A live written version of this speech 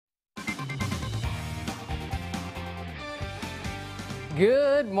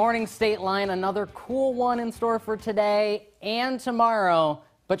Good morning, State Line. Another cool one in store for today and tomorrow.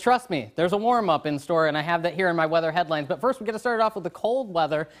 But trust me, there's a warm-up in store, and I have that here in my weather headlines. But first, we got to start off with the cold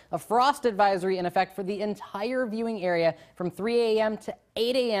weather. A frost advisory in effect for the entire viewing area from 3 a.m. to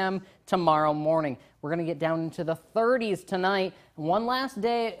 8 a.m. tomorrow morning. We're going to get down into the 30s tonight. One last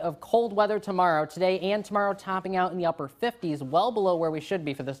day of cold weather tomorrow. Today and tomorrow topping out in the upper 50s, well below where we should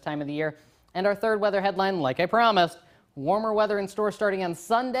be for this time of the year. And our third weather headline, like I promised, warmer weather in store starting on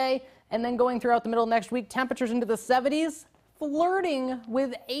Sunday and then going throughout the middle of next week. Temperatures into the 70s, flirting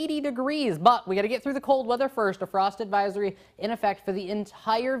with 80 degrees. But we got to get through the cold weather first. A frost advisory in effect for the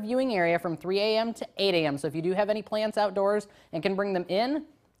entire viewing area from 3 a.m. to 8 a.m. So if you do have any plants outdoors and can bring them in,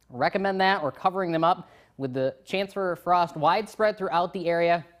 recommend that, or covering them up with the chance for frost widespread throughout the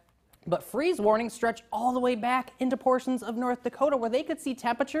area. But freeze warnings stretch all the way back into portions of North Dakota where they could see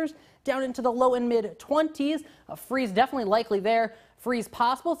temperatures down into the low and mid 20s. A freeze definitely likely there. Freeze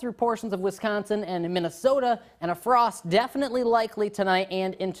possible through portions of Wisconsin and Minnesota, and a frost definitely likely tonight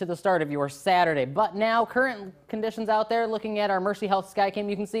and into the start of your Saturday. But now current conditions out there, looking at our Mercy Health Skycam,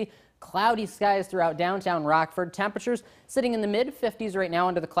 you can see cloudy skies throughout downtown Rockford. Temperatures sitting in the mid-50s right now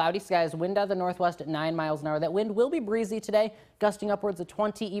under the cloudy skies. Wind out of the northwest at 9 miles an hour. That wind will be breezy today, gusting upwards of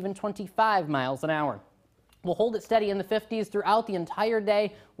 20, even 25 miles an hour. We'll hold it steady in the 50s throughout the entire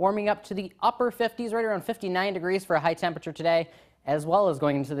day, warming up to the upper 50s, right around 59 degrees for a high temperature today, as well as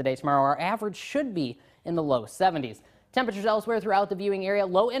going into the day tomorrow. Our average should be in the low 70s. Temperatures elsewhere throughout the viewing area,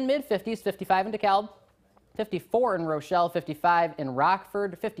 low and mid-50s, 55 in DeKalb, 54 in Rochelle, 55 in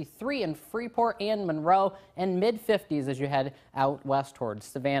Rockford, 53 in Freeport and Monroe, and mid-50s as you head out west towards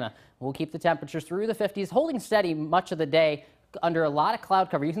Savannah. We'll keep the temperatures through the 50s, holding steady much of the day under a lot of cloud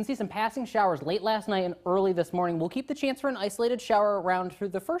cover. You can see some passing showers late last night and early this morning. We'll keep the chance for an isolated shower around through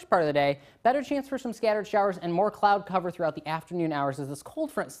the first part of the day. Better chance for some scattered showers and more cloud cover throughout the afternoon hours as this cold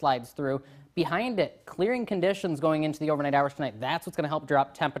front slides through. Behind it, clearing conditions going into the overnight hours tonight. That's what's going to help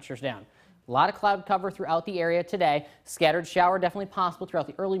drop temperatures down. A lot of cloud cover throughout the area today. Scattered shower definitely possible throughout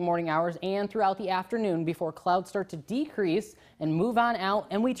the early morning hours and throughout the afternoon before clouds start to decrease and move on out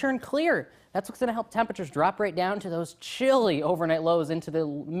and we turn clear. That's what's going to help temperatures drop right down to those chilly overnight lows into the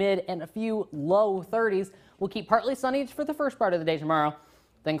mid and a few low 30s. We'll keep partly sunny for the first part of the day tomorrow.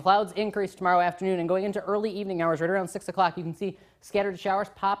 Then clouds increase tomorrow afternoon and going into early evening hours right around 6 o'clock. You can see scattered showers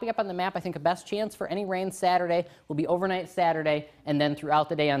popping up on the map. I think a best chance for any rain Saturday will be overnight Saturday and then throughout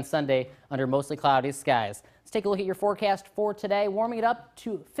the day on Sunday under mostly cloudy skies. Let's take a look at your forecast for today. Warming it up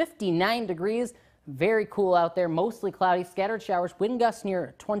to 59 degrees. Very cool out there, mostly cloudy, scattered showers, wind gusts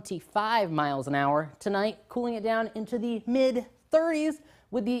near 25 miles an hour. Tonight, cooling it down into the mid-30s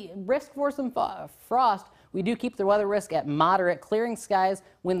with the risk for some frost. We do keep the weather risk at moderate, clearing skies,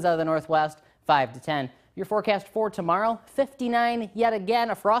 winds out of the northwest, 5 to 10. Your forecast for tomorrow, 59 yet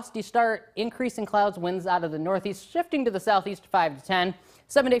again, a frosty start, increasing clouds, winds out of the northeast, shifting to the southeast, 5 to 10.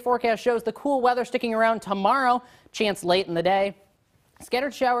 7-day forecast shows the cool weather sticking around tomorrow, chance late in the day.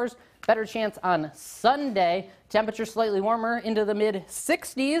 Scattered showers, better chance on Sunday. Temperature slightly warmer into the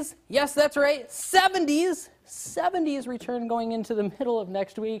mid-60s. Yes, that's right, 70s. 70s return going into the middle of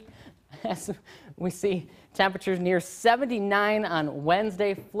next week. As we see temperatures near 79 on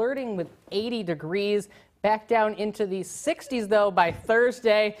Wednesday, flirting with 80 degrees. Back down into the 60s, though, by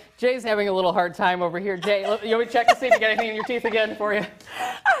Thursday. Jay's having a little hard time over here. Jay, you want me to check to see if you got anything in your teeth again for you?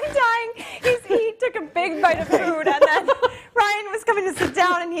 I'm dying. He took a big bite of food, and then Ryan was coming to sit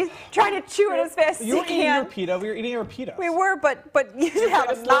down, and he's trying to chew it as fast as he can. You were eating your pita. We were eating our pitas. We were, but you had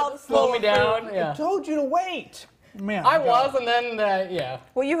a mouthful. Slow me down. I told you to wait. Man, I was, and then, yeah.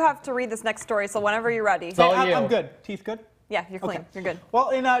 Well, you have to read this next story, so whenever you're ready. all you. I'm good. Teeth good? Yeah, you're clean. Okay. You're good. Well,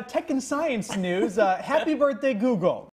 in tech and science news, happy birthday, Google.